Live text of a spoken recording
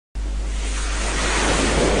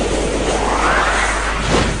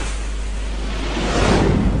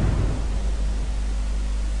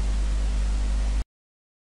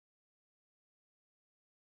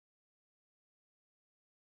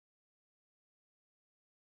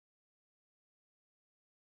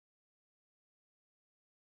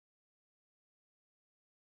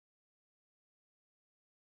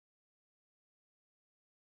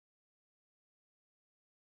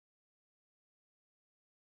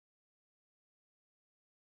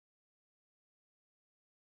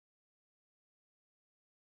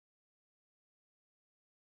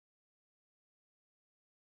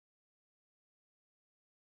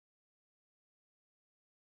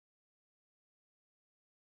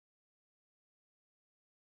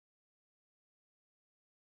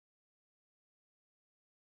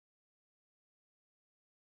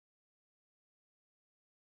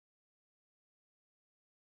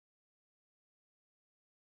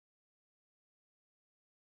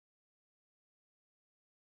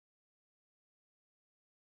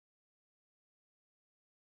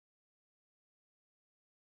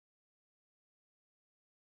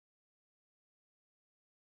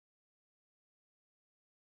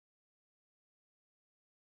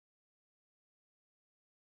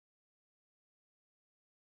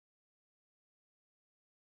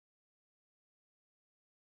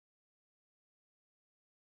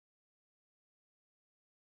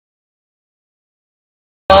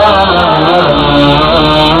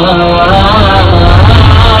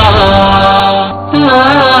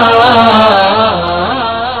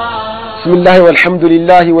الله والحمد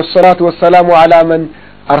لله والصلاة والسلام على من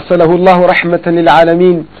أرسله الله رحمة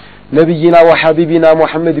للعالمين نبينا وحبيبنا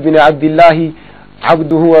محمد بن عبد الله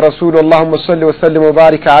عبده ورسوله اللهم صل وسلم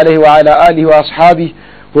وبارك عليه وعلى آله وأصحابه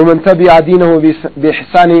ومن تبع دينه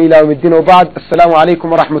بإحسان إلى يوم الدين وبعد السلام عليكم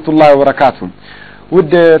ورحمة الله وبركاته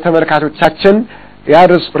ود تمركاتو تشاتشن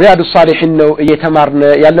رياض الصالحين يتمرن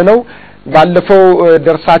يالنو ባለፈው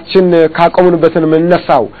ደርሳችን ካቆምንበትን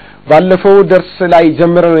መነሳው ባለፈው ደርስ ላይ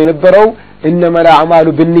ጀምረን የነበረው انما الاعمال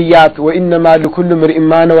بالنيات وانما لكل امرئ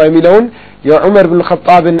ما نوى የሚለውን የዑመር ኢብኑ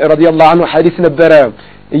ኸጣብ ረዲየላሁ ዐንሁ ሐዲስ ነበረ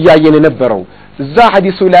እያየን ነበረው እዛ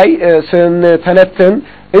ሐዲሱ ላይ ስንተነተን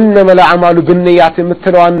انما الاعمال بالنيات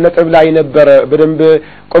የምትለዋን ነጥብ ላይ ነበረ በደንብ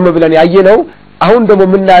ቆም ብለን ያየነው አሁን ደግሞ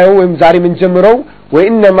ምናየው ወይም ዛሬ ምን ጀምረው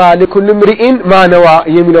وانما لكل امرئ ما نوى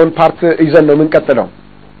የሚለውን ፓርት ይዘን ነው የምንቀጥለው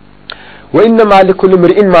وإنما لكل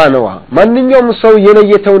امرئ ما نوى ማንኛውም ሰው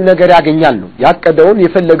የነየተውን ነገር ያገኛል ነው ያቀደውን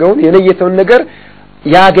የፈለገውን የነየተውን ነገር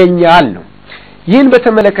ያገኛል ነው ይህን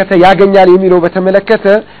በተመለከተ ያገኛል የሚለው በተመለከተ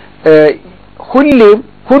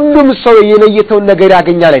ሁሉም ሰው የነየተውን ነገር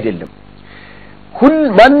ያገኛል አይደለም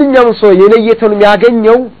ማንኛውም ሰው የነየተውን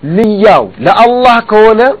ያገኘው ንያው ለአላህ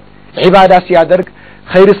ከሆነ ዒባዳ ሲያደርግ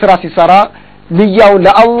ኸይር ስራ ሲሰራ ንያው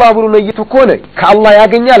ለአላህ ብሎ ነይቶ ከሆነ ከአላህ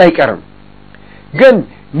ያገኛል አይቀርም ግን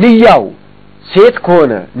ንያው ሴት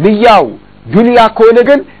ከሆነ ንያው ዱንያ ከሆነ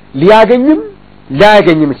ግን ሊያገኝም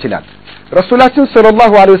ላያገኝም ይችላል ረሱላችን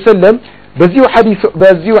ሰለላሁ ዐለይሂ ወሰለም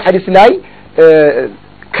በዚሁ ሐዲስ ላይ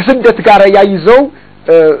ከስደት ጋር ያይዘው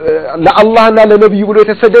ለአላህና ለነብዩ ብሎ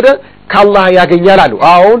የተሰደደ ከአላህ ያገኛል አሉ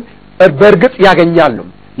አሁን በርግጥ ያገኛል ነው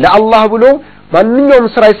ለአላህ ብሎ ማንኛውም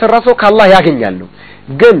ስራ ይሰራ ሰው ከአላህ ያገኛል ነው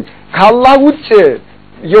ግን ከአላህ ውጭ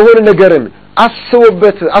የሆነ ነገርን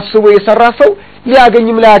አስቦ የሰራ ሰው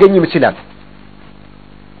ሊያገኝም ላያገኝም ይችላል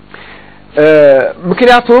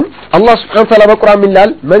ምክንያቱም አላህ Subhanahu Wa Ta'ala በቁርአን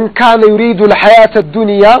ይላል من كان يريد الحياة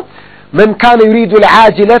الدنيا من كان يريد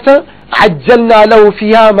العاجلة عجلنا له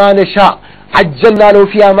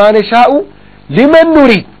فيها ما نشاء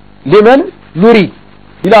لمن نريد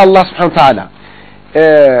إلى الله سبحانه وتعالى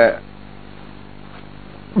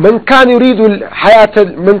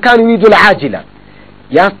من كان يريد العاجلة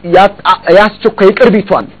ያስቸኳይ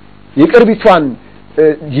ይቅርቢቷን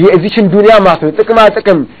የዚችን ዱንያ ማለት ነው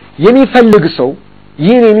ጥቅም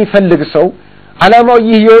የሚፈልግ ሰው አላማው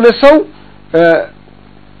ይህ የሆነ ሰው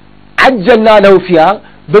አጀልና ለው ፊያ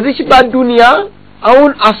በዚች በዱንያ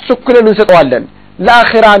አሁን አስቸኩለን እንሰጠዋለን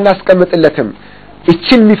ለአኺራ እናስቀምጥለትም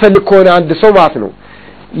እቺን የሚፈልግ ከሆነ አንድ ሰው ማለት ነው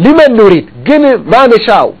لمن نريد ግን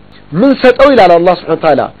ማነሻው ምን ሰጠው ይላል አላህ Subhanahu Wa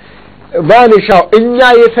Ta'ala ማነሻው እኛ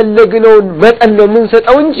የፈለግነውን መጠን ነው ምን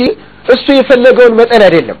ሰጠው እንጂ እሱ የፈለገውን መጠን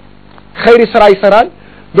አይደለም ኸይር ስራ ይሰራል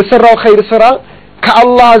በሰራው ኸይር ስራ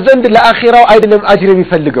ከአላህ ዘንድ ለአኺራው አይደለም አጅር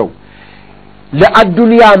የሚፈልገው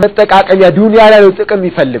ለአዱንያ መጠቃቀሚያ ዱንያ ላይ ጥቅም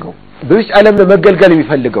የሚፈልገው በዚህ ዓለም ለመገልገል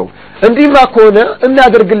የሚፈልገው እንዲህማ ከሆነ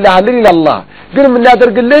እናደርግልሃለን ይላል አላህ ግን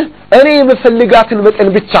እናደርግልህ እኔ የምፈልጋትን መጠን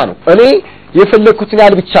ብቻ ነው እኔ የፈለኩትን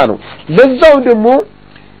ያህል ብቻ ነው ለዛው ደግሞ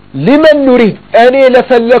لمن نريد እኔ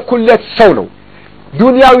ለፈለኩለት ሰው ነው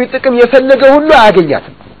ዱንያዊ ጥቅም የፈለገ ሁሉ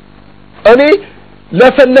አያገኛትም እኔ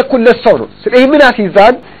ለፈለኩለት ሰው ነው ስለዚህ ምን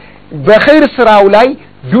አስይዛል በኸይር ስራው ላይ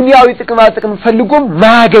ዱንያዊ ጥቅም ፈልጎም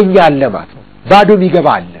ማያገኛል ማለት ነው ባዶም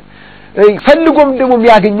ይገባል ፈልጎም ደግሞ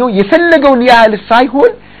የሚያገኘው የፈለገውን ያህል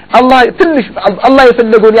ሳይሆን አላህ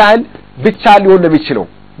የፈለገውን ያህል ብቻ ሊሆን ነው የሚችለው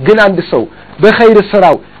ግን አንድ ሰው በኸይር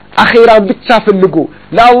ስራው አኺራን ብቻ ፈልጎ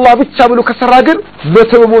ለአላህ ብቻ ብሎ ከሰራ ግን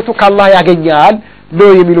በተሞቱ ከአላህ ያገኛል ነው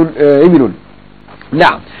የሚሉን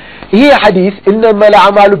نعم ይሄ ሐዲስ انما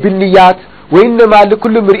الاعمال بالنيات وانما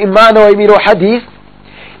لكل امرئ ما نوى የሚለው ሐዲስ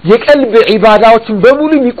የቀልብ ዒባዳዎችን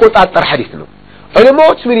በሙሉ የሚቆጣጠር ሐዲስ ነው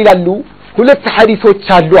ዑለማዎች ምን ይላሉ ሁለት ሐዲሶች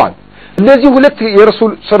አሉ እነዚህ ሁለት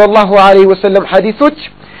የረሱል ሰለላሁ ዐለይሂ ወሰለም ሐዲሶች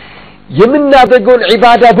የምናደርገውን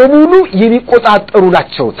ዒባዳ በሙሉ የሚቆጣጠሩ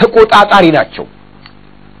ናቸው ተቆጣጣሪ ናቸው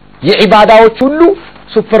የዒባዳዎች ሁሉ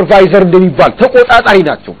ሱፐርቫይዘር እንደሚባል ተቆጣጣሪ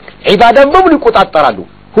ናቸው ዒባዳን በሙሉ ይቆጣጠራሉ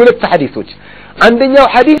ሁለት ሐዲሶች አንደኛው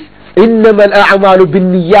ሐዲስ انما الاعمال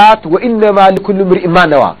بالنيات وانما لكل امرئ ما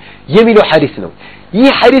نوى የሚለው ሐዲስ ነው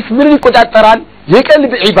ይህ ሐዲስ ምን ይቆጣጠራል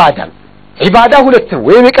የቀልብ ዒባዳ ሁለት ነው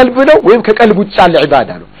ወይም የቀልብ ነው ወይም ከቀልብ ውጭ ያለ ዒባዳ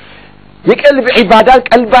ነው የቀልብ ዒባዳ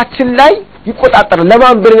ቀልባችን ላይ ይቆጣጠራል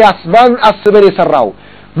ለማን ብለያስ ማን አስበን የሰራው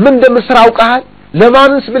ምን እንደምሰራው ቃል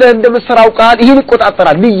ለማንስ ብለህ እንደምሰራው ቃል ይሄን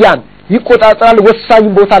ይቆጣጠራል ንያን ይቆጣጠራል ወሳኝ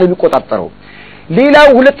ቦታ ላይ ይቆጣጠራል ሌላው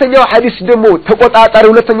ሁለተኛው ሐዲስ ደግሞ ተቆጣጣሪ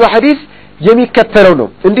ሁለተኛው ሐዲስ የሚከተለው ነው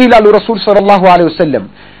እንዲህ ይላል ረሱል ሰለላሁ ዐለይሂ ወሰለም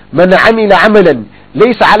من عمل عملا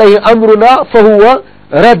ليس عليه امرنا فهو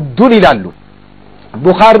رد ይላሉ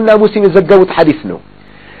ቡኻሪና ሙስሊም የዘገቡት ሐዲስ ነው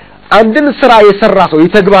አንድን ስራ የሰራ ሰው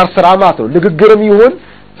የተግባር ስራ ማለት ነው ንግግርም ይሁን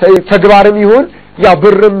ተግባርም ይሁን ያ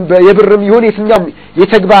ብርም የብርም ይሁን የትኛም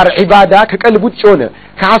የተግባር ዒባዳ ከቀልብ ውጭ ሆነ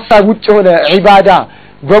ከሐሳብ ውጭ ሆነ ዒባዳ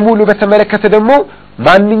በሙሉ በተመለከተ ደግሞ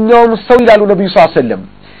ማንኛውም ሰው ይላሉ ነብዩ ሰለላሁ ዐለይሂ ወሰለም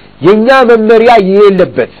የኛ መመሪያ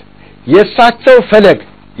የሌለበት የሳቸው ፈለግ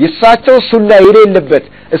የሳቸው ሱና የሌለበት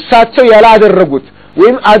እሳቸው ያላደረጉት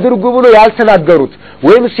ወይም አድርጉ ብሎ ያልተናገሩት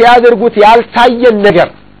ወይም ሲያደርጉት ያልታየን ነገር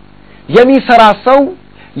የሚሰራ ሰው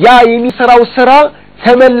ያ የሚሰራው ስራ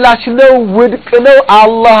ተመላሽ ነው ውድቅ ነው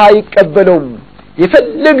አላህ አይቀበለውም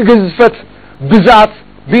የፈለግ ግዝፈት ብዛት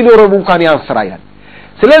ቢኖርም እንኳን ያንስራያል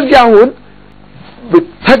ስለዚህ አሁን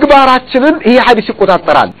ተግባራችንን ይሄ ሐዲስ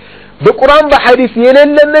ይቆጣጠራል በቁርአን በሐዲስ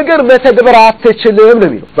የሌለ ነገር መተግበር አትችልም ነው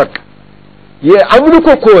የሚለው በቃ የአምልኮ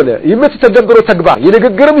ከሆነ የምትተገብረው ተግባር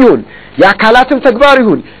የንግግርም ይሁን የአካላትም ተግባር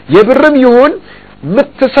ይሁን የብርም ይሁን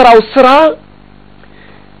የምትሰራው ስራ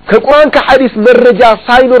ከቁርአን ከሐዲስ መረጃ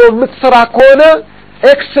ሳይኖረው የምትሰራ ከሆነ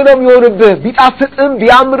ኤክስ ነው የሚሆንብህ ቢጣፍጥም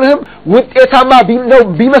ቢያምርህም ውጤታማ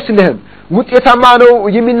ቢመስልህም ውጤታማ ነው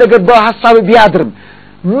የሚል ነገር በሐሳብ ቢያድርም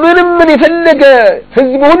ምንም ምን የፈለገ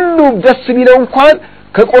ህዝብ ሁሉ ደስ ቢለው እንኳን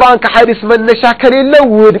ከቁርአን ከሐዲስ መነሻ ከሌለ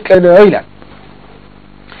ውድቅ ነው ይላል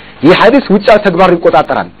ይህ ሐዲስ ውጫዊ ተግባር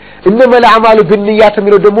ይቆጣጠራል እንما الاعمال بالنيات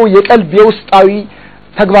የሚለው ደግሞ የቀልብ የውስጣዊ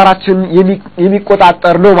ተግባራችን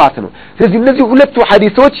የሚቆጣጠር ነው ማለት ነው ስለዚህ እነዚህ ሁለቱ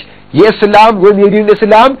ሐዲሶች የእስላም ወይም የዲን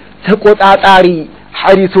እስላም ተቆጣጣሪ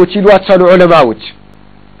ሐዲሶች ይሏቸዋል ዑለማዎች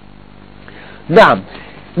نعم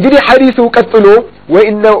እንግዲህ ሐዲሱ ቀጥሎ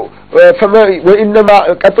وإنما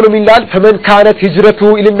ቀጥሎ ሚላል فمن كانت هجرته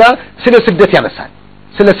إلنا ስለ ስደት ያነሳል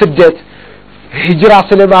ስለ ስደት ሂጅራ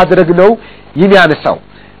ስለማድረግ ነው የሚያነሳው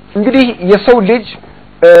እንግዲህ የሰው ልጅ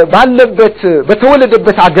ባለበት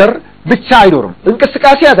በተወለደበት ሀገር ብቻ አይኖርም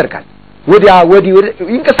እንቅስቃሴ ያደርጋል ወዲህ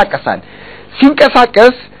ይንቀሳቀሳል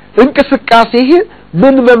ሲንቀሳቀስ እንቅስቃሴ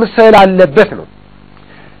ምን መምሰል አለበት ነው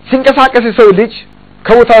ሲንቀሳቀስ የሰው ልጅ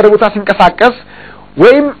ከቦታ ወደ ቦታ ሲንቀሳቀስ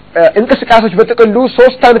ወይም እንቅስቃሴዎች በጥቅሉ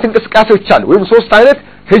ሶስት አይነት እንቅስቃሴዎች አሉ ወይም ሶስት አይነት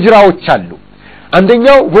ሂጅራዎች አሉ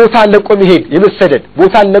አንደኛው ቦታ ለቆ መሄድ የመሰደድ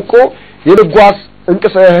ቦታ ለቆ የልጓስ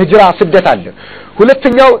ሂጅራ ስደት አለ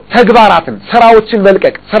ሁለተኛው ተግባራትን ስራዎችን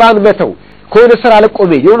መልቀቅ ስራን መተው ከሆነ ስራ ለቆ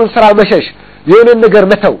መሄድ የሆነ ስራ መሸሽ የሆነ ነገር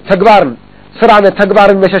መተው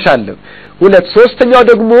ተግባርን መሸሽ አለ ሶስተኛው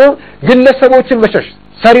ደግሞ ግለሰቦችን መሸሽ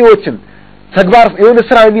ሰሪዎችን ተግባር የሆነ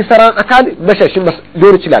ስራ የሚሰራ አካል መሸሽ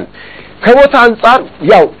ሊሆን ይችላል ከቦታ አንፃር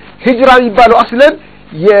ያው ሂጅራ የሚባለው አስለን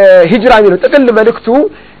የሂጅራ የሚለው ጥቅል መልእክቱ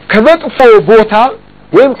ከመጥፎ ቦታ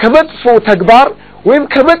ወይም ከመጥፎ ተግባር ወይም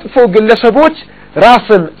ከመጥፎ ግለሰቦች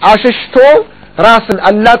ራስን አሽሽቶ ራስን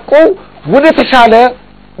አላቆ ወደ ተሻለ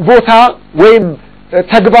ቦታ ወይም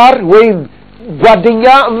ተግባር ወይም ጓደኛ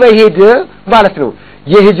መሄድ ማለት ነው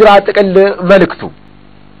የሂጅራ ጥቅል መልእክቱ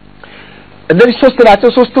እነዚህ ሶስት ናቸው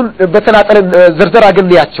ሶስቱን በተናጠል ዝርዝር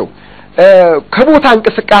አገኘያቸው ከቦታ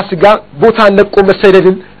እንቅስቃሴ ጋር ቦታ ለቆ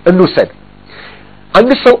መሰደድን እንውሰድ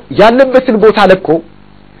አንድ ሰው ያለበትን ቦታ ለቆ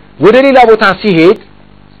ወደ ሌላ ቦታ ሲሄድ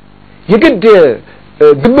የግድ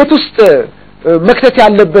ግምት ውስጥ መክተት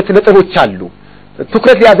ያለበት ነጥቦች አሉ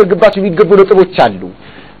ትኩረት ሊያደርግባቸው የሚገቡ ነጥቦች አሉ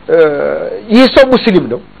ይህ ሰው ሙስሊም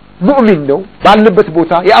ነው ሙእሚን ነው ባለበት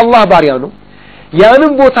ቦታ የአላህ ባሪያ ነው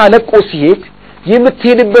ያንን ቦታ ለቆ ሲሄድ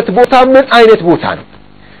የምትሄድበት ቦታ ምን አይነት ቦታ ነው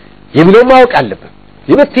የሚለው ማወቅ አለበት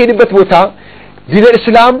የምትሄድበት ቦታ ዲን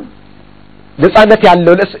እስላም ነፃነት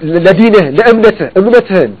ያለው ለዲንህ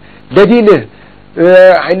ለእምነትህን ለዲንህ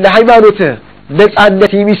ለሃይማኖትህ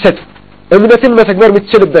ነፃነት የሚሰጥ እምነትን መተግበር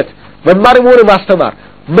የምትችልበት መማርም ሆነ ማስተማር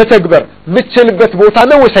መተግበር የምትችልበት ቦታ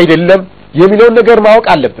ነው ወይስ አይደለም የሚለውን ነገር ማወቅ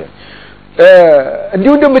አለበት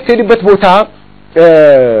እንዲሁ እንደምትሄድበት ቦታ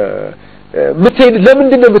ምትሄድ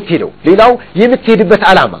ለምንድን ነው የምትሄደው ሌላው የምትሄድበት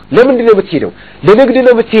ዓላማ ለምንድን ነው የምትሄደው ለንግድ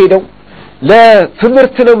ነው የምትሄደው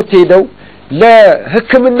ለትምህርት ነው የምትሄደው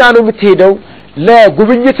ለሕክምና ነው የምትሄደው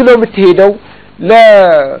ለጉብኝት ነው የምትሄደው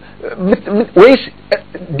ወይስ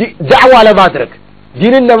ዳዕዋ ለማድረግ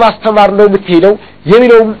ዲንን ለማስተማር ነው የምትሄደው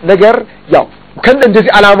የሚለው ነገር ያው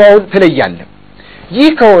ከእንደዚህ ዓላማውን ተለያለ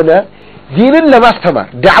ይህ ከሆነ ዲንን ለማስተማር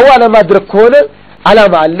ዳዕዋ ለማድረግ ከሆነ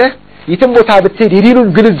ዓላማ አለ የትም ቦታ ብትሄድ የዲኑን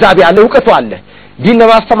ግንዛቤ አለ ዕውቀቱ አለ ዲን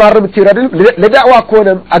ለማስተማር የምትሄደው ለዳዕዋ ከሆነ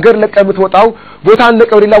አገር ለቀምት ወጣው ቦታን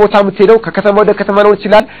ለቀው ሌላ ቦታ የምትሄደው ከከተማ ወደ ከተማ ነው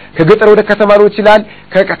ይችላል ከገጠር ወደ ከተማ ነው ይችላል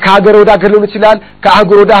ከሀገር ወደ ሀገር ነው ይችላል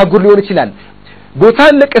ከአህጉር ወደ አህጉር ሊሆን ይችላል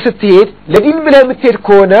ቦታን ለቀ ስትሄድ ለዲን ብለህ የምትሄድ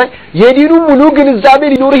ከሆነ የዲኑ ሙሉ ግንዛቤ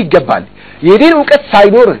ሊኖርህ ይገባል የዲን ዕውቀት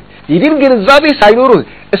ሳይኖርህ የዲን ግንዛቤ ሳይኖርህ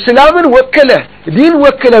እስላምን ወከለህ ዲን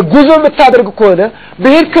ወከለህ ጉዞ የምታደርግ ከሆነ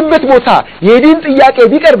በሄድክበት ቦታ የዲን ጥያቄ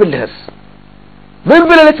ቢቀርብልህስ ምን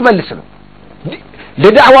ብለህ ልትመልስ ነው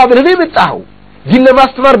ለዳዕዋ ብለህ የመጣኸው ዲን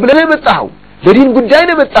ለማስተማር ብለህ የመጣኸው ለዲን ጉዳይ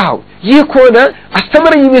ነው የመጣኸው ይኮነ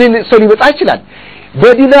አስተምረኝ የሚል ሰው ሊመጣ ይችላል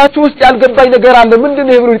በዲናቱ ውስጥ ያልገባኝ ነገር አለ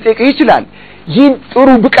ምንድነው ብሎ ሊጠይቅ ይችላል ይህን ጥሩ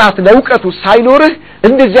ብቃት ለውቀቱ ሳይኖርህ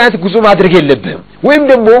እንደዚህ አይነት ጉዞ ማድረግ የለብህም ወይም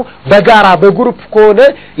ደግሞ በጋራ በግሩፕ ከሆነ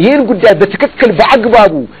ይህን ጉዳይ በትክክል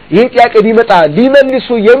በአግባቡ ይሄ ጥያቄ ቢመጣ ሊመልሱ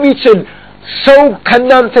የሚችል ሰው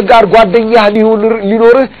ከናንተ ጋር ጓደኛ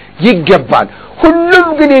ሊኖርህ ይገባል ሁሉም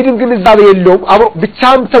ግን የዲን ግንዛቤ የለውም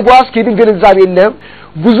ብቻም ተጓዝ ከዲን ግንዛቤ የለም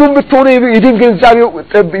ብዙም ብትሆነ የዲን ግንዛቤው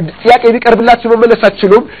ጥያቄ ቢቀርብላችሁ መመለስ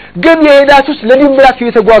አትችሉም ግን የሄዳችሁስ ለዲን ብላችሁ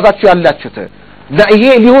የተጓዛችሁ ያላችሁት እና ይሄ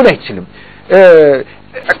ሊሆን አይችልም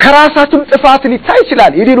ከራሳቱም ጥፋት ሊታይ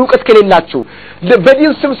ይችላል የዲን ዕውቀት ከሌላችሁ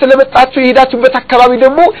በዲን ስም ስለመጣችሁ የሄዳችሁበት አካባቢ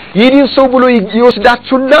ደግሞ የዲን ሰው ብሎ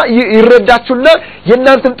ይወስዳችሁና ይረዳችሁና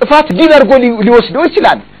የእናንተን ጥፋት ዲን አድርጎ ሊወስደው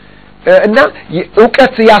ይችላል እና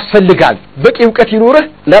ዕውቀት ያስፈልጋል በቂ ዕውቀት ይኖርህ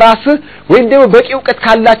ለራስህ ወይም ደግሞ በቂ ዕውቀት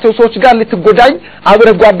ካላቸው ሰዎች ጋር ልትጎዳኝ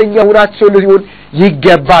አብረህ ጓደኛ ሆናችሁ ሊሆን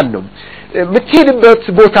ይገባል ነው ምትሄድበት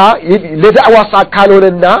ቦታ ለዳዕዋ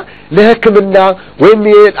ካልሆነና ለህክምና ወይም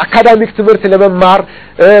አካዳሚክ ትምህርት ለመማር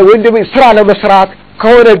ወይም ደግሞ ስራ ለመስራት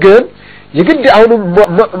ከሆነ ግን የግድ አሁን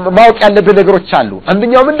ማወቅ ያለብን ነገሮች አሉ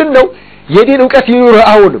አንደኛው ምንድነው የዲን ዕውቀት ይኖርህ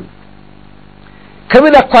አሁንም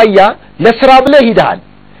ከምን አኳያ ለስራ ብለህ ሄደሃል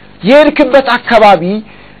የርክበት አካባቢ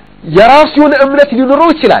የራሱን እምነት ሊኖረው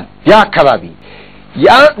ይችላል ያ አካባቢ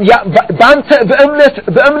ያ ባንተ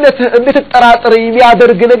በእምነት እንድትጠራጠር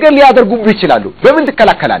የሚያደርግ ነገር ሊያደርጉብህ ይችላሉ በምን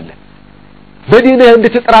ትከላከላለህ በዲንህ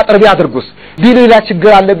እንድትጠራጠር ቢያደርጉስ ዲንህ ላይ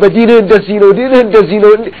ችግር አለበት ዲንህ እንደዚህ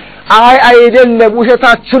ነው አይ አይደለም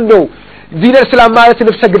ውሸታችን ነው ዲን እስላም ማለት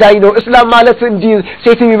ነፍሰ ገዳይ ነው እስላም ማለት እንዲ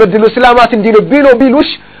ሴት የሚበድሉ እስላማት እንዲ ነው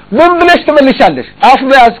ቢሉሽ ምን ብለሽ ትመልሻለሽ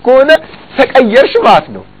አፍመያስ ከሆነ ተቀየርሽ ማለት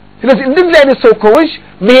ነው ስለዚህ እንደዚህ አይነት ሰው ከሆንሽ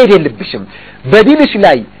መሄድ የለብሽም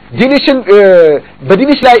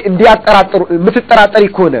በዲንሽ ላይ እንዲያጠራጥሩ ምትጠራጠሪ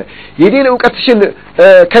ከሆነ የዲን ዕውቀትሽን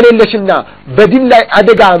ከሌለሽና በዲን ላይ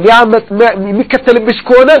አደጋ የሚከተልብሽ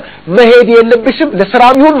ከሆነ መሄድ የለብሽም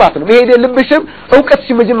ለስራም ይሁን ማለት ነው መሄድ የለብሽም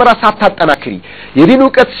ዕውቀትሽን መጀመሪያ ሳታጠናክሪ የዲን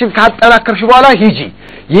ዕውቀትሽን ካጠናከርሽ በኋላ ሂጂ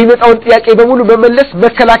የሚመጣውን ጥያቄ በሙሉ መመለስ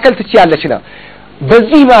መከላከል ትችያለሽና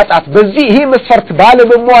በዚህ ማጣት በዚህ ይሄ መስፈርት ባለ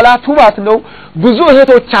መሟላቱ ማለት ነው ብዙ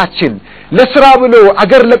እህቶቻችን ለስራ ብሎ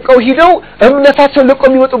አገር ለቀው ሄደው እምነታቸውን ለቀው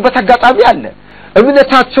የሚወጡበት አጋጣሚ አለ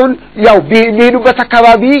እምነታቸውን ያው በሚሄዱበት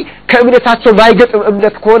አካባቢ ከእምነታቸው ማይገጥም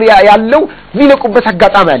እምነት ከሆነ ያለው ሊለቁበት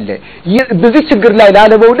አጋጣሚ አለ በዚህ ችግር ላይ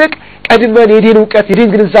ላለመውደቅ ቀድመን የዲን ዕውቀት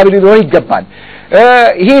የዲን ግንዛቤ ሊኖር ይገባል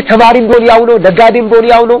ይሄ ተማሪም ቢሆን ያው ነው ነጋዴም ቢሆን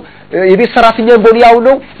ያው ነው የቤት ሰራተኛም ቢሆን ያው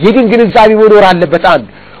ነው የዲን ግንዛቤ መኖር አለበት አንድ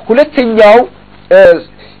ሁለተኛው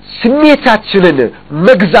ስሜታችንን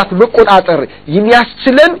መግዛት መቆጣጠር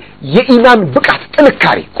የሚያስችለን የኢማን ብቃት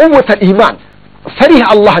ጥንካሬ ቁወተ ኢማን ፈሪህ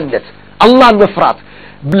አላህነት አላህን መፍራት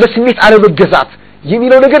ለስሜት አለመገዛት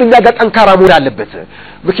የሚለው ነገር እኛ ጋር ጠንካራ መሆን አለበት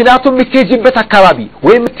ምክንያቱም የምትሄጂበት አካባቢ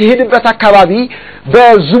ወይም የምትሄድበት አካባቢ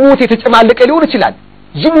በዝሙት የተጨማለቀ ሊሆን ይችላል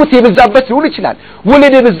ዝሙት የበዛበት ሊሆን ይችላል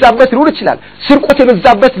ወለድ የበዛበት ሊሆን ይችላል ስርቆት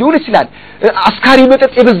የበዛበት ሊሆን ይችላል አስካሪ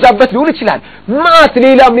መጠጥ የበዛበት ሊሆን ይችላል ማት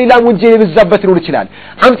ሌላም ወንጀል የበዛበት ሊሆን ይችላል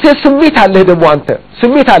አንተ ስሜት አለ ደግሞ አንተ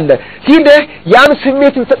ስሜት አለ ሂደህ ያን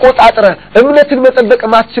ስሜትን ተቆጣጥረ እምነትን መጠበቅ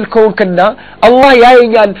ማትችል ከሆንከና አላህ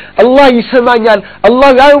ያየኛል አላህ ይሰማኛል አላህ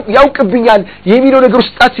ያውቅብኛል የሚለው ነገር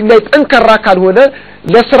ውስጣችን ላይ ጠንካራ ካልሆነ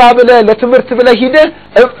ለስራ ብለህ ለትምህርት ብለህ ሂደህ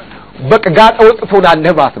በቃ ጋጠ ወጥ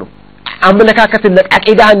ትሆናለህ ማለት ነው አመለካከትን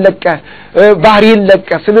ለቃቂዳን ለቀ ባህሪን ለቀ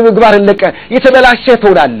ስነምግባርን ለቀ የተበላሸ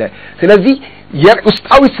ትሆናለህ ስለዚህ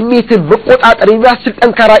የውስጣዊ ስሜትን መቆጣጠር የሚያስችል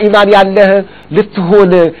ጠንካራ ኢማን ያለህ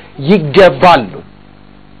ልትሆን ይገባል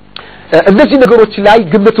እነዚህ ነገሮች ላይ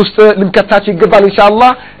ግምት ውስጥ ልንከታቸው ይገባል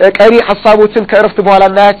ኢንሻአላህ ቀሪ ሐሳቦችን ከእረፍት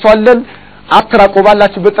በኋላ እናያቸዋለን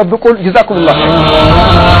አትራቆባላችሁ በጠብቁን ጀዛኩሙላህ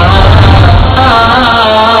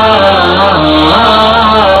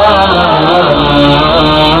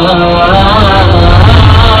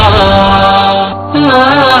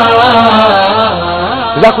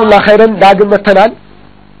ጀዛኩሙላህ ኸይረን ዳግም መተናል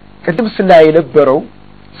ቅድም ስናይ የነበረው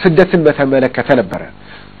ስደትን በተመለከተ ነበር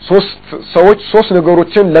ሶስት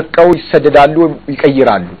ነገሮችን ለቀው ይሰደዳሉ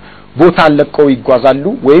ይቀይራሉ ቦታን ለቀው ይጓዛሉ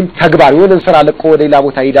ወይም ተግባር የሆነ ስራ ለቀው ወደ ሌላ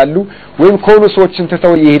ቦታ ይሄዳሉ ወይም ኮኑ ሰዎችን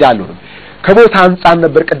ተተው ይሄዳሉ ከቦታ አንፃር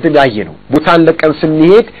ነበር ቅድም ያየነው ቦታን ለቀን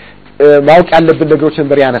ስንሄድ ማወቅ ያለብን ነገሮች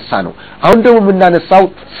ነበር ያነሳነው አሁን ደግሞ የምናነሳው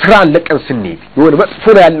ስራን ለቀን ስንሄድ የሆነ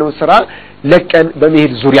መጥፎ ያለው ስራ ለቀን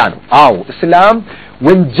በመሄድ ዙሪያ ነው አው እስላም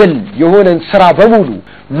ወንጀል የሆነን ስራ በሙሉ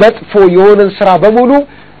መጥፎ የሆነን ስራ በሙሉ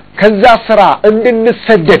ከዛ ስራ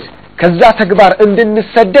እንድንሰደድ ከዛ ተግባር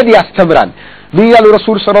እንድንሰደድ ያስተምራል ነብዩ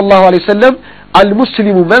ረሱል ሰለላሁ ዐለይሂ ወሰለም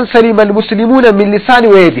المسلم من سلم المسلمون من لسانه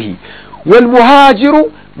ويده والمهاجر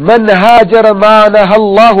من هاجر ما نهى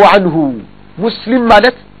الله عنه مسلم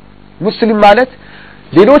ማለት ሙስሊም ማለት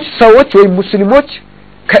ሌሎች ሰዎች ወይ ሙስሊሞች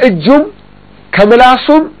ከእጁም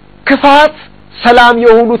ከመላሱም ክፋት ሰላም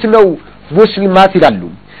የሆኑት ነው ሙስሊማት ይላሉ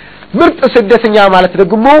ምርጥ ስደተኛ ማለት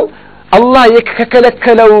ደግሞ አላህ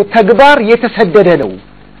የከለከለው ተግባር የተሰደደ ነው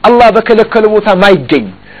አላህ በከለከለው ቦታ ማይገኝ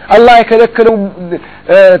አላህ የከለከለው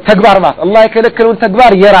ተግባር ማለት አላህ የከለከለው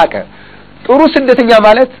ተግባር የራቀ ጥሩ ስደተኛ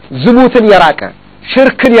ማለት ዝሙትን የራቀ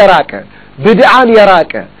ሽርክን የራቀ بدعان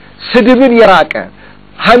يراك سدبن يراك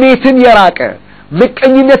حميتن يراك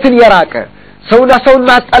مكنينتن يراك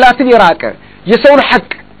سونا طلاتن يراك يسون حق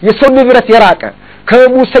يسون نبرت يراك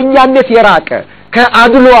كموسنيانت يراك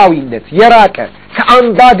كعدلواوينت يراك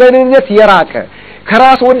كأنباغنينت يراك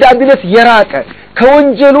كراس ودادنت يراك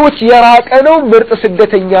كونجلوች يراك ነው ምርጥ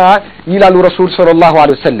ስደተኛ ይላሉ ረሱል ሰለላሁ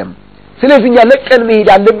ዐለይሂ ወሰለም ስለዚህ ለቀን መሄድ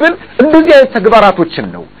አለብን እንደዚህ አይነት ተግባራቶችን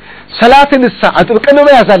ነው ሰላትን አጥብቀን ነው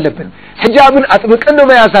መያዝ አለብን ሒጃብን አጥብቀን ነው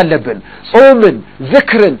መያዝ አለብን ጾምን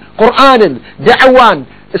ዝክርን ቁርአንን ዳዕዋን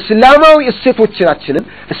እስላማዊ እሴቶቻችንን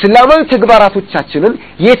እስላማዊ ተግባራቶቻችንን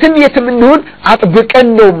የትም እንሁን አጥብቀን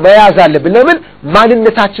ነው መያዝ አለብን ለምን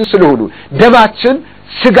ማንነታችን ስለሆኑ ደማችን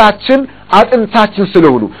ስጋችን አጥንታችን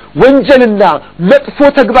ስለሆኑ ወንጀልና መጥፎ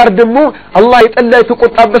ተግባር ደግሞ አላህ የጠላው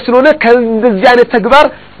ተቆጣበት ስለሆነ ከእንደዚህ አይነት ተግባር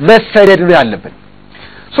መሰደድ ነው ያለብን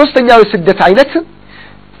ሶስተኛው ስደት አይነት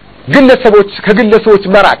ከግለሰቦች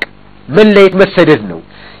መራቅ መለየት መሰደድ ነው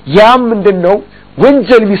ያም ምንድነው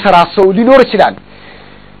ወንጀል የሚሰራ ሰው ሊኖር ይችላል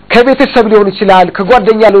ከቤተሰብ ሊሆን ይችላል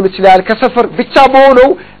ከጓደኛ ሊሆን ይችላል ከሰፈር ብቻ በሆነው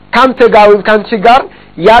ካንተ ጋር ወይ ካንቺ ጋር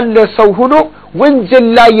ያለ ሰው ሆኖ ወንጀል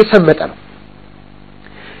ላይ የሰመጠ ነው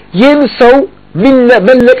ይህን ሰው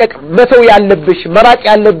መለቀቅ መተው ያለብሽ መራቅ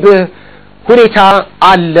ያለብህ ሁኔታ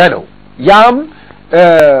አለ ነው ያም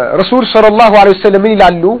ረሱል ሰለላሁ ዐለይሂ ወሰለም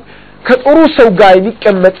ይላሉ ከጥሩ ሰው ጋር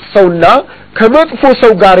የሚቀመጥ ሰውና ከመጥፎ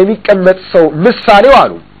ሰው ጋር የሚቀመጥ ሰው ምሳሌው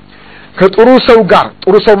አሉ ከጥሩ ሰው ጋር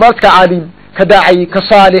ጥሩ ሰው ማለት ከዓሊም ከዳዒ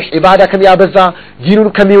ከሷሊህ ኢባዳ ከሚያበዛ ዲኑን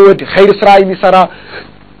ከሚወድ ኸይር ስራ የሚሰራ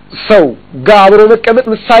ሰው ጋር አብሮ መቀመጥ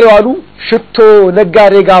ምሳሌው አሉ ሽቶ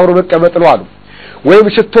ነጋዴ ጋር አብሮ መቀመጥ ነው አሉ ወይም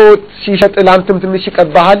ሽቶ ሲሸጥ ላንተም ትንሽ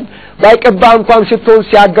ይቀባሃል ባይቀባ እንኳን ሽቶን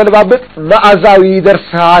ሲያገልባበት መዓዛው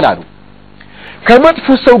ይደርሳል አሉ ከመጥፎ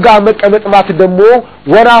ሰው ጋር መቀመጥ ማለት ደግሞ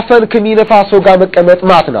ወራፈን ከሚነፋ ሰው ጋር መቀመጥ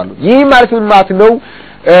ማለት ነው ይህ ማለት ምን ማለት ነው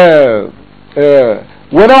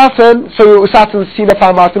ወራፈን ሰው እሳትን ሲነፋ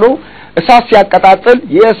ማለት ነው እሳት ሲያቀጣጥል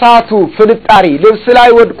የእሳቱ ፍንጣሪ ልብስ ላይ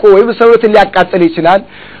ወድቆ ወይም ሰውነትን ሊያቃጥል ይችላል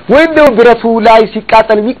ወይም ደግሞ ብረቱ ላይ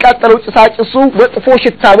ሲቃጠል የሚቃጠለው ጭሳጭሱ መጥፎ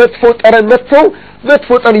ሽታ መጥፎ ጠረን መጥፎ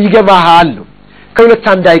ጠረን ይገማሃል ከሁለት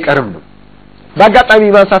አንድ አይቀርም ነው በአጋጣሚ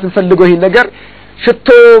ማንሳት እንፈልገው ይሄን ነገር ሽቶ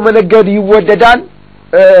መነገድ ይወደዳል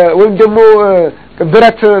ወይም ደግሞ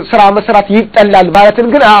ብረት ስራ መስራት ይጠላል ማለትን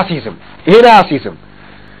ግን አያሲዝም ይሄን አያሲዝም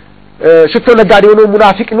ሽቶ ነጋዴ ሆኖ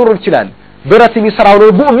ሙናፊቅ ሊኖር ይችላል ብረት የሚሰራው ነው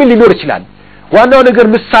ሙእሚን ሊኖር ይችላል ዋናው ነገር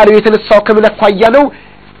ምሳሌው የተነሳው ከመለኳያ ነው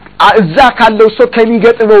እዛ ካለው ሰው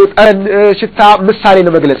ከሚገጥመው ጠረን ሽታ ምሳሌ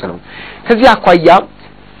ለመግለጽ ነው ከዚህ አኳያ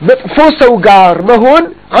መጥፎ ሰው ጋር መሆን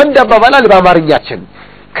አንድ አባባል አለ በአማርኛችን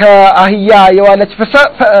ከአህያ የዋለች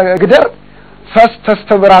ግደር ፈስ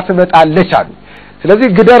ተስተምራት መጣለች አሉ ስለዚህ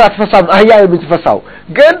ግደር አትፈሳም አህያ የምትፈሳው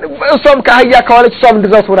ግን እሷም ከአህያ ከዋለች እሷም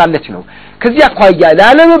እንደዛው ትሆናለች ነው ከዚህ አኳያ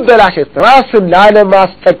ላለመበላሸት ራስን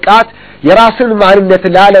ላለማስጠቃት የራስን ማንነት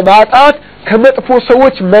ላለማጣት ከመጥፎ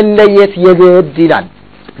ሰዎች መለየት የግድ ይላል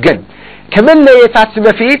ግን ከመለየታችን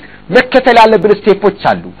በፊት መከተል ያለብን ስቴፖች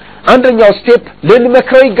አሉ አንደኛው ስቴፕ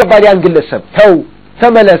ለልመክረው ይገባል ያን ግለሰብ ተው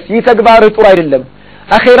ተመለስ ይተግባር ጥሩ አይደለም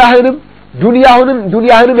አኺራህንም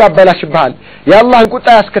ዱንያህንም ያበላሽብሃል የአላህን ቁጣ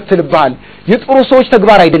ያስከትልብሃል የጥሩ ሰዎች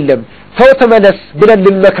ተግባር አይደለም ተው ተመለስ ብለን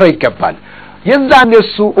ልንመክረው ይገባል የዛን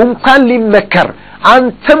እሱ እንኳን ሊመከር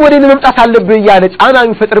አንተም ወደኔ መምጣት አለብህ ያለ ጫና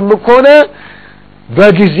የሚፈጥርም ከሆነ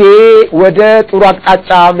በጊዜ ወደ ጥሩ አቅጣጫ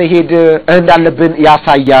መሄድ እንዳለብን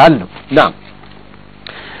ያሳያል ነው ና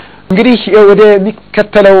እንግዲህ ወደ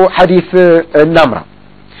ሚከተለው ሐዲስ እናምራ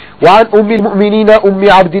وعن أم المؤمنين أم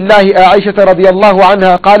عبد الله عائشة رضي الله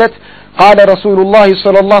عنها قالت قال رسول الله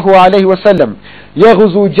صلى الله عليه وسلم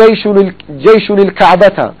يغزو جيش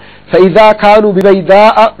الكعبة فإذا كانوا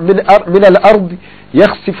ببيداء من الأرض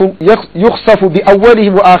يخسف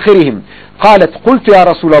بأولهم وآخرهم قالت قلت يا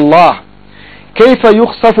رسول الله كيف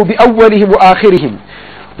يخسف بأولهم وآخرهم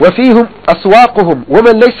وفيهم أسواقهم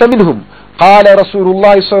ومن ليس منهم قال رسول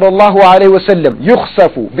الله صلى الله عليه وسلم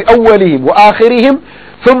يخسف بأولهم وآخرهم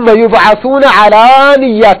ثم يبعثون على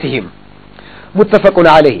نياتهم متفق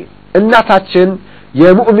عليه እናታችን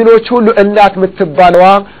የሙእሚኖች ሁሉ እናት ምትባለዋ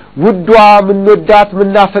ውዷ ምንወዳት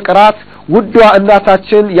ምናፈቅራት ውዷ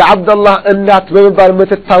እናታችን የአብዱላህ እናት በመባል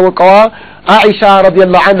የምትታወቀዋ አይሻ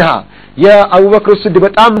ረዲየላሁ ዐንሃ يا أبو بكر الصديق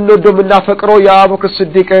بتأم ندم من نافقرو يا أبو بكر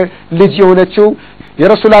الصديق لجي هونتشو يا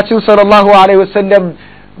رسول الله صلى الله عليه وسلم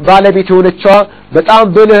ባለቤት ሆነችዋ በጣም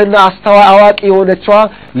ብልህና አስተዋቂ ሆነችዋ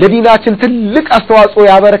ለዲናችን ትልቅ አስተዋጽኦ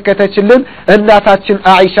ያበረከተችልን እናታችን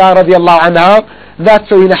አኢሻ ረዲየላሁ ዐንሃ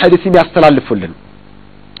ذاتው ይሄን ሐዲስ ያስተላልፉልን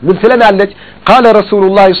ምን ስለናለች قال رسول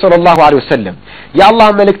الله صلى الله عليه وسلم يا الله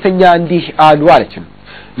መልእክተኛ እንዲህ አሉ አለችም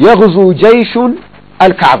يغزو جيش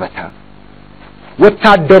الكعبة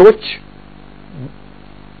ወታደሮች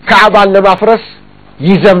ካዕባን ለማፍረስ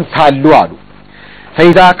ይዘምታሉ አሉ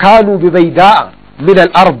فإذا كانوا ببيداء من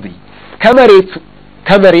الأرض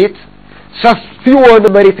كمريت سفيون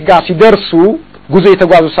مريت قاسي درسوا جزء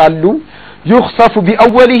تقوازوا سالوا يخصف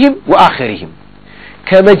بأولهم وآخرهم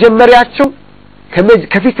كما جمرياتشو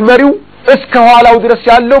كفيت مريو اسكوا على ودرس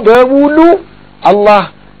يالو بمولو الله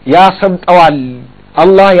يا سمت أوال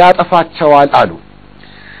الله يا تفات شوال آلو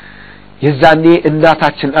يزاني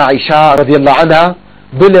الناتاتشن عائشة رضي الله عنها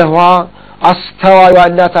بلهوا أستوى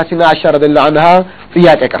والناتاتشن عائشة رضي الله عنها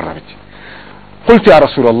فيها تقربت قلت يا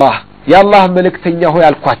رسول الله يا الله ملكتني هو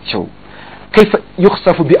يالكواتشو كيف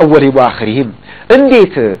يخصف بأولهم وآخرهم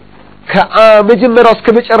انديت كمجمرة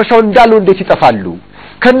كمجرشو اندالو انديت يتفالو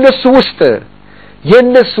كالنسو وسط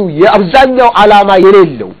ينسو يأبزانيو علامة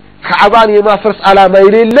يليلو كعبان يمافرس علامة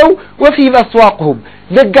يليلو وفي أسواقهم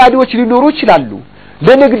نقادوش لنوروش لالو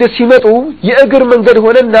لنقد سيمتو يأقر من قد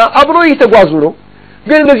هوننا أبرو يتقوازونو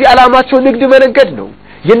قل نزي علاماتو نقد من قدنو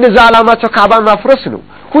ينزي علاماتو كعبان مافرسنو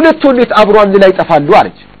ሁለቱን አብሮ አንድ ላይ ተፋሉ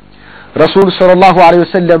አለች ረሱል ሰለላሁ ዐለይሂ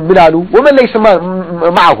ወሰለም ምናሉ ወመን ለይሰ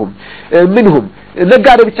معهم منهم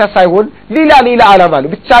ነጋዴ ብቻ ሳይሆን ሌላ ዓላማ ነው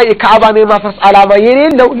ብቻ የካዕባን የማፍረስ ዓላማ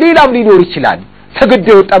የሌለው ሌላም ሊኖር ይችላል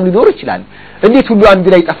ተገደው ወጣም ሊኖር ይችላል እንዴት ሁሉ አንድ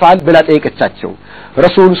ላይ ተፋል ብላ ጠየቀቻቸው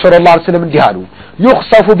ረሱል ሰለላሁ ዐለይሂ ወሰለም እንዲህ አሉ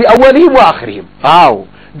يخصف بأولهم وآخرهم አው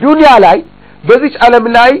ዱንያ ላይ በዚህ ዓለም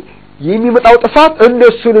ላይ የሚመጣው ጥፋት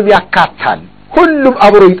እነሱንም ያካታል ሁሉም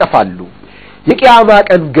አብሮ ይጠፋሉ يقياما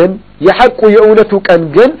كان جن يحقوا يؤونتو كان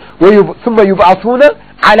جن ثم يبعثون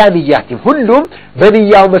على نياتهم كلهم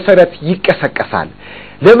بنيا مسرت يكسكسال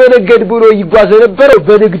لما نجد بلو يغواز نبرو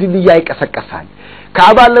بنجد نيا يكسكسال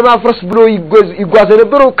كعبان لما فرس بلو يغواز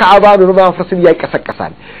نبرو كعبان لما فرس نيا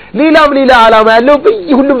يكسكسال ليلا علامه يالو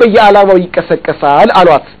بي كلهم بي علامه يكسكسال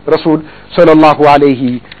قالوا رسول صلى الله عليه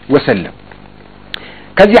وسلم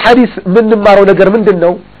كذي حديث من نمارو ነገር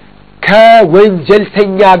ምንድነው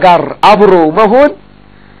ከወንጀልተኛ ጋር አብሮ መሆን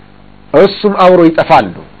እሱም አብሮ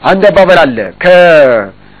ይጠፋሉ አንድ አባባል አለ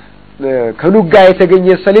ከኑጋ የተገኘ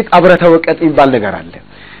ሰሊጥ አብረተ ወቀጥ ይባል ነገር አለ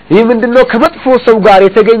ይህ ምንድነው ከመጥፎ ሰው ጋር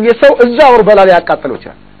የተገኘ ሰው እዛው በላ ላይ ያቃጥለው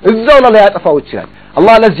ይችላል እዛው ላይ ያጠፋው ይችላል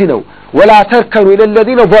አላህ ለዚህ ነው ወላ ተርከኑ الى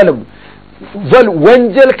الذين ظلموا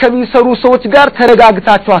ወንጀል ከሚሰሩ ሰዎች ጋር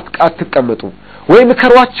ተረጋግታችሁ አትቀመጡ ወይ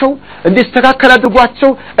ምከሯቸው እንዲስተካከል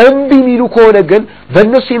አድርጓቸው እንቢ ሚሉ ከሆነ ግን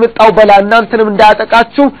በእነሱ የመጣው በላ እናንተንም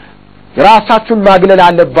እንዳያጠቃችሁ ራሳችሁን ማግለል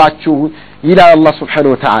አለባችሁ ይላል አላህ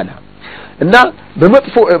Subhanahu Wa Ta'ala እና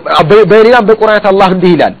በመጥፎ በሌላም በቁርአን አላህ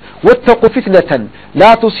እንዲህ ይላል ወተቁ ፊትነተን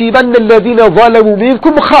ላ ቱሲበን الذين ظلموا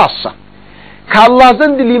منكم خاصة ከአላህ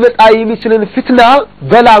ዘንድ ሊመጣ የሚችልን ፍትና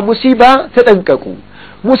በላ ሙሲባ ተጠንቀቁ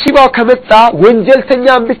ሙሲባው ከመጣ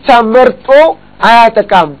ወንጀልተኛን ብቻ መርጦ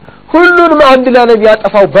አያጠቃም ሁሉንም አንድ ላይ ነው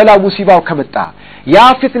ያጠፋው በላ ሙሲባው ከመጣ ያ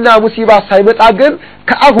ፍትና ሙሲባ ሳይመጣ ግን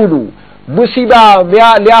ከአሁኑ ሙሲባ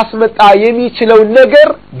ሊያስመጣ የሚችለው ነገር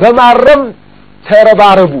በማረም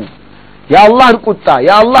ተረባረቡ ያአላህን ቁጣ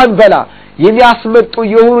ያአላህን በላ የሚያስመጡ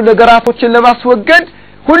የሆኑ ነገራቶችን ለማስወገድ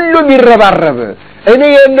ሁሉም ይረባረብ እኔ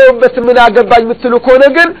የለውበት ምን አገባኝ ምትሉ ከሆነ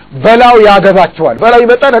ግን በላው ያገባቸዋል በላው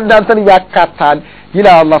ይመጣል እናንተን ያካታል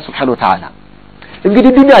ይላል አላህ Subhanahu Wa Ta'ala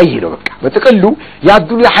እንግዲህ ዱንያ ይሄ ነው በቃ በተቀሉ ያ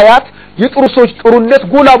ዱንያ ሐያት የጥሩ ሰዎች ጥሩነት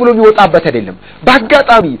ጎላ ብሎ የሚወጣበት አይደለም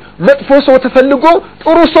በአጋጣሚ መጥፎ ሰው ተፈልጎ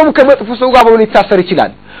ጥሩ ሰው ከመጥፎ ሰው ጋር ሆኖ ይታሰር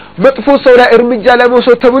ይችላል መጥፎ ሰው ላይ እርምጃ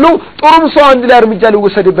ለመውሰድ ተብሎ ጥሩም ሰው አንድ ላይ እርምጃ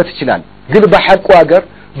ሊወሰድበት ይችላል ግን በሐቁ አገር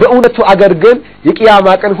በእውነቱ አገር ግን የቂያማ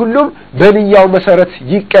ቀን ሁሉም በንያው መሰረት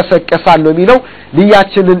ይቀሰቀሳል ነው የሚለው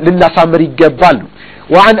ንያችንን ልናሳምር ይገባል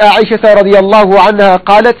وعن عائشة رضي الله عنها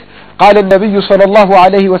قالت قال النبي صلى الله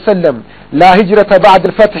عليه وسلم لا هجرة بعد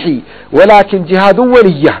الفتح ولكن جهاد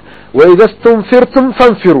ونية وإذا استنفرتم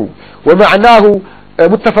فانفروا ومعناه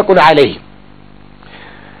متفق عليه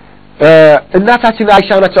الناتاتنا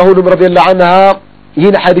عائشة نتاهون رضي الله عنها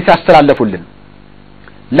هنا حديث استلالفوا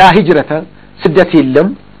لا هجرة سدة اللم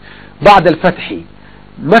بعد الفتح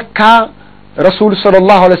مكة رسول صلى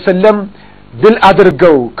الله عليه وسلم دل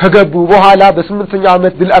أدرقو كقبو بوهالا بس من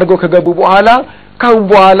ثنيامت دل أرقو كقبو بوهالا كان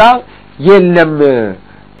بوهالا يلم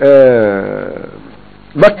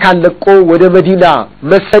مكة لقو ودى مدينة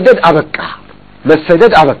مسدد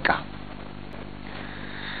أبكى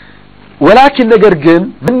ولكن ነገር ግን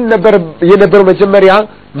ምን ነበር የነበረው መጀመሪያ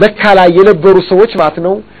መካ ላይ የነበሩ ሰዎች ማለት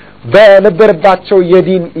ነው በነበረባቸው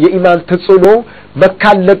የዲን የኢማን ተጽዕኖ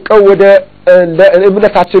መካን ለቀው ወደ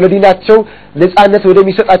ለእምነታቸው ለዲናቸው ነፃነት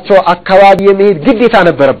ወደሚሰጣቸው አካባቢ የመሄድ ግዴታ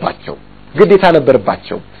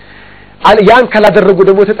ነበረባቸው ያን ካላደረጉ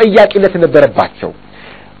ደግሞ ተጠያቂነት ነበረባቸው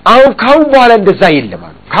አሁን ካሁን በኋላ እንደዛ የለም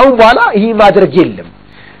አሉ ካሁን በኋላ ይሄ ማድረግ የለም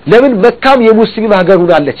ለምን መካም የሙስሊም ሀገር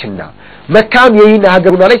ሆናለችና መካም የይና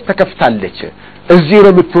ሀገር ሆናለች ተከፍታለች እዚህ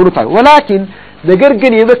ነው የምትሆኑት ወላኪን ነገር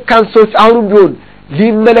ግን የመካን ሰዎች አሁንም ቢሆን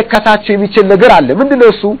ሊመለከታቸው የሚችል ነገር አለ ምንድነው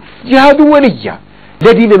እሱ ጂሃዱ ወልያ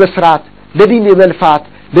ለዲን መስራት ለዲን መልፋት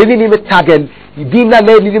ለዲን መታገል ዲንና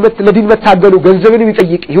ለዲን መታገሉ ገንዘብን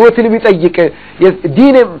ይጠይቅ ህይወትን ይጠይቅ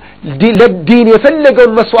ዲን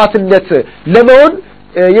የፈለገውን መስዋዕትነት ለመሆን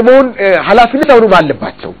የመሆን ኃላፊነት አሁንም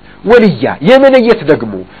አለባቸው ወልያ የመነየት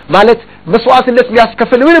ደግሞ ማለት መስዋዕትነት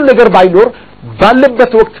የሚያስከፍል ምንም ነገር ባይኖር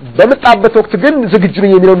ባለበት ወቅት በመጣበት ወቅት ግን ዝግጁ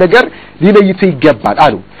ነኝ የሚለው ነገር ሊለይቱ ይገባል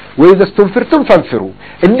አሉ ወይዘስተንፍርቱም ፈንፍሩ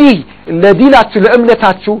እንዲህ ለዲናችሁ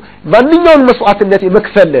ለእምነታችሁ ማንኛውንም መስዋዕትነት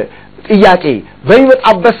የመክፈል ጥያቄ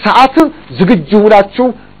በሚመጣበት ሰዓት ዝግጁ ሆናችሁ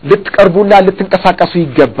ልትቀርቡና ልትንቀሳቀሱ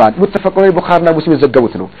ይገባል ሙተፈቀው ቡኻሪና ሙስሊም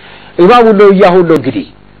ዘገቡት ነው ኢማሙ ነው ያሁን ነው እንግዲህ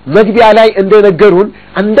መግቢያ ላይ እንደነገሩን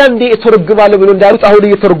አንዳንዴ ተርጉማለ ብሎ እንዳሉት አሁን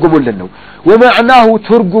እየተረጉሙልን ነው ወማዕናሁ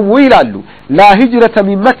ተርጉሙ ይላሉ ላ ሂጅረተ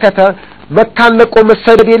ሚን መከተ መካን ለቆ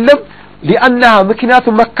መሰደድ የለም لانها مكنات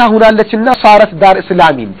مكه هنالچنا صارت دار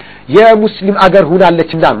اسلامين يا مسلم اگر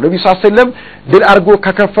هنالچنا نبي صلى الله عليه وسلم ድል አርጎ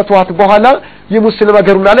ከከፈቷት በኋላ የሙስሊም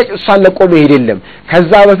አገር هنالچ እሷን ለቆ መሄድ የለም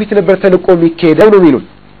ከዛ በፊት ነበር ተለቆ የሚከደው ነው የሚሉን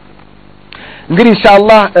እንግዲህ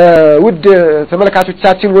ኢንሻአላህ ውድ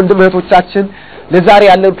ተመልካቾቻችን ወንድም እህቶቻችን ለዛሬ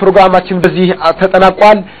ያለን ፕሮግራማችን በዚህ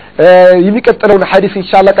ተጠናቋል የሚቀጥለውን ሐዲስ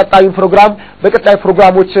ኢንሻአላህ ቀጣዩን ፕሮግራም በቀጣይ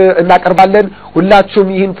ፕሮግራሞች እናቀርባለን ሁላችሁም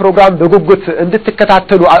ይህን ፕሮግራም በጉጉት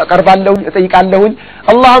እንድትከታተሉ አቀርባለሁ እጠይቃለሁ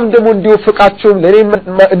አላህም ደግሞ እንዲወፍቃችሁ ለኔም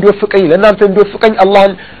እንዲወፍቀኝ ለእናንተ እንዲወፍቀኝ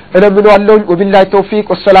አላህን እለምናለሁ ወቢላሂ ተውፊቅ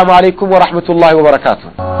ወሰላሙ አለይኩም ወራህመቱላሂ ወበረካቱ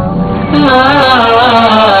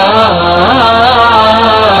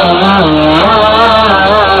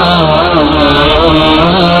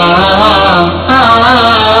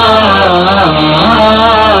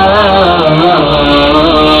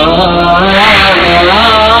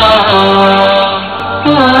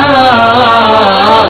Ah